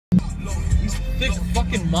fix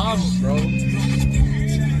fucking models, bro.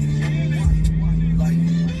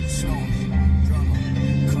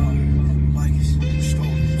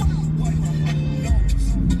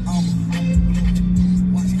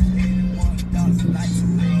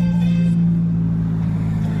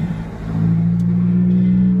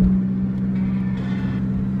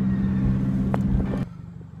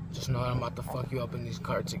 Just know I'm about to fuck you up in these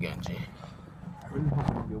carts again, G. I really hope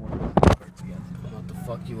I don't get one of those carts again. I'm about to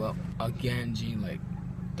fuck you up again, G, like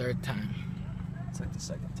third time. It's like the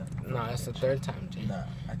second time. No, it's the third time, G. Nah,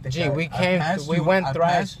 I think G, we went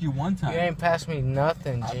thrice. I passed you one time. You ain't passed me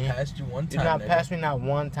nothing, G. I passed you one time. You not nigga. passed me not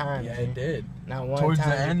one time. Yeah, G. I did. Not one Towards time.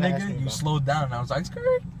 the end, nigga, me, you slowed down, and I was like,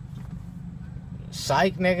 "Skirt."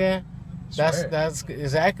 Psych, nigga. Swear. That's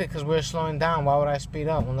exactly because we're slowing down. Why would I speed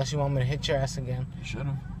up unless you want me to hit your ass again? You should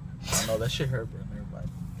have. I know that shit hurt, bro. Never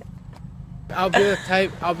mind. I'll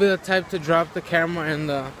be the type to drop the camera in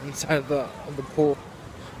the inside the pool.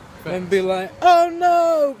 And be like, oh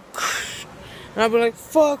no! And I'll be like,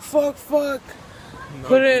 fuck. No,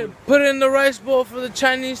 Put it in the rice bowl for the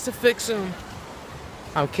Chinese to fix them.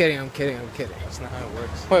 I'm kidding. That's not how it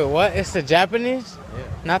works. Wait, what? It's the Japanese? Yeah.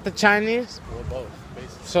 Not the Chinese? Well, both,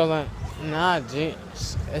 basically. So like, nah, G.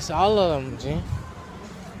 It's all of them, G.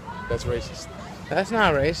 That's racist. That's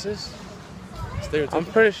not racist. Stereotypical. I'm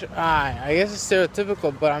pretty sure. I guess it's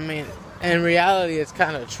stereotypical, but I mean, in reality, it's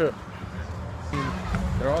kind of true.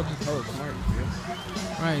 They're all just hella smart, dude.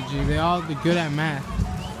 Right, G. They all be good at math.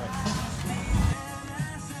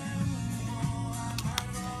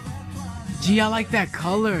 Gee, I like that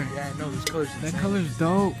color. Yeah, I know. This color's insane. That color's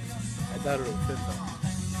dope. I thought it would fit though.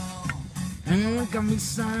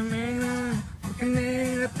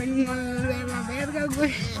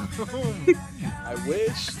 I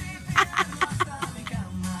wish.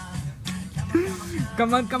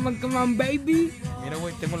 Come on, baby. Mira,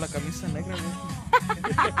 güey, tengo la camisa negra, güey.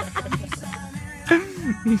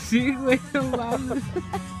 Sí, güey, no mames.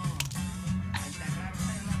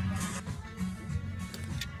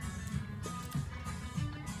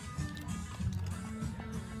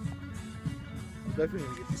 I'm definitely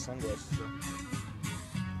gonna get these sunglasses, though.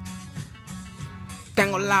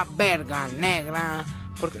 Tengo la verga negra.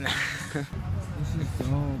 Porque this is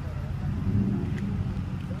dope.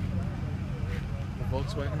 The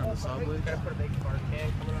Volkswagen on the saw blade.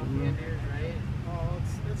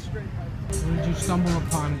 What did you stumble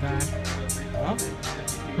upon, guy? Huh?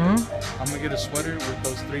 Huh? I'm gonna get a sweater with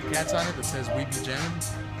those 3 cats on it that says "We Be Jammin'."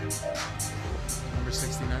 Number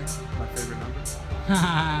 69, my favorite number.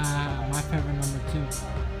 My favorite number too.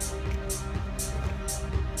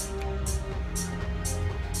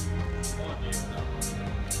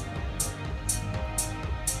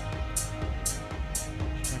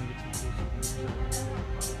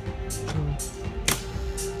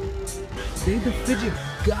 They the fidget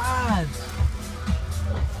gods.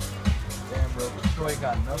 Damn, bro, Troy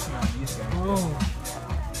got nothing on these guys. Bro.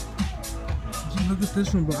 Just look at this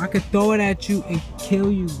one, bro. I could throw it at you and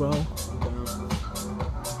kill you, bro. Look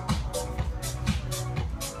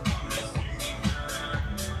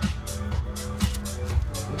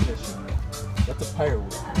at that shit. That's a pirate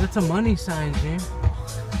wheel. That's a money sign, Jim.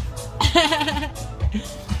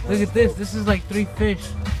 Look at this. This is like 3 fish.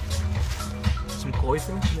 Some koi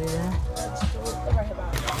fish? Yeah. That's dope.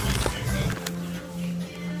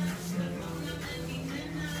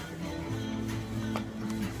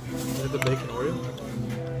 Is that the bacon Oreo?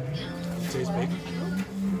 It tastes bacon?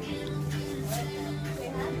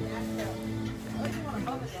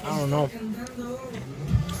 I don't know.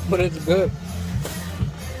 But it's good.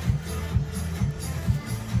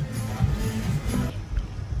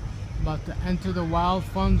 About to enter the wild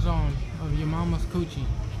fun zone of your mama's coochie.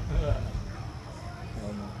 Hell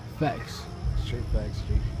no. Facts. Straight facts, G.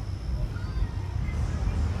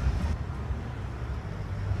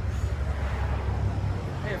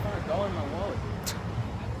 Hey, I found $1 in my wallet.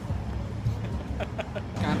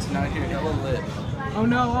 Content out here, hella lit. Oh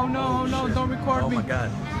no, don't record Oh me. my god.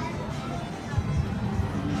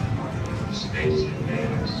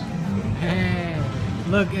 Hey,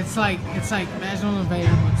 look, it's like Vaginal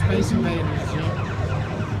Invader with Space Invaders, yo.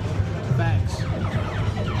 Facts.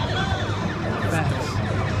 Facts.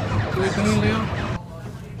 What you doing, Leo?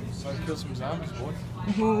 So I kill some zombies, boy.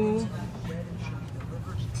 Ooh.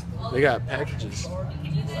 They got packages.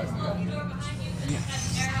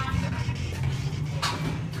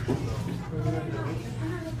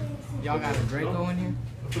 Y'all got a Draco in here?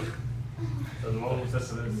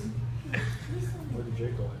 Where did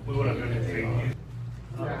Jake go?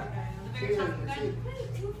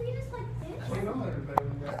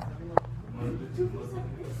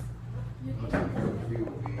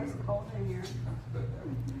 It's cold in here.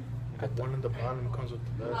 The one in the bottom comes with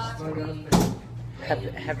the vest.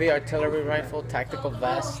 Heavy artillery rifle, tactical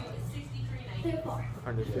vest.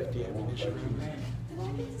 150 ammunition.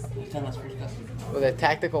 With a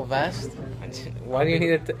tactical vest? Why do you need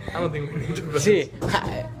it? I don't think we need the vest. See,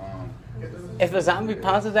 if a zombie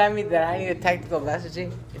pounces at me that I need a tactical vest, see,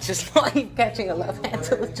 it's just like catching a left hand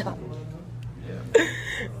to the jaw. Yeah.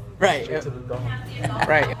 Right. Straight to the dome.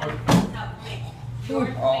 Right.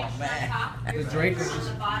 Oh man. The Dracos.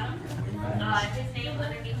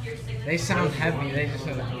 They sound heavy. They just.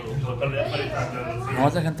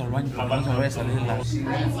 Vamos a dejar al baño porque no se vaya a salir la.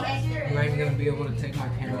 I'm not even gonna be able to take my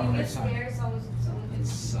camera on this side. It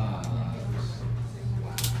sucks.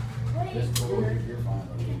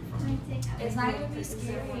 It's not gonna be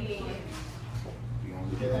scary.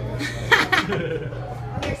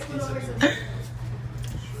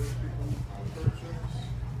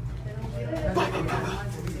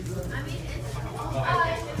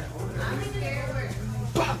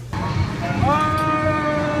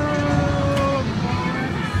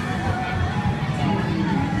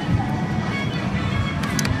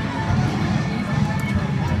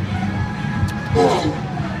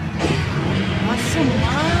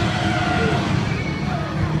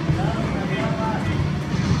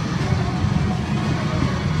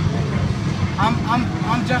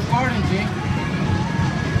 I'm Jeff Gordon, G.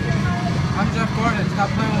 I'm Jeff Gordon. Stop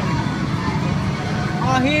playing with me.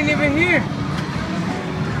 Oh, he ain't even here.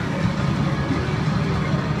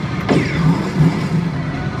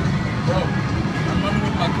 Bro, I'm running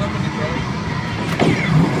with my company, bro.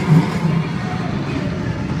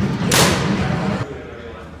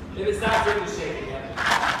 If it stops, really shake it.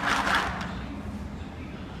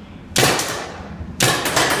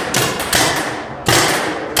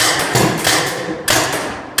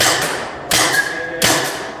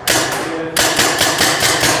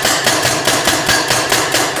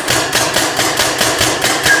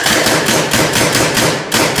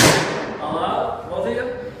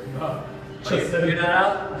 You're not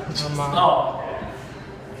out? I'm Oh.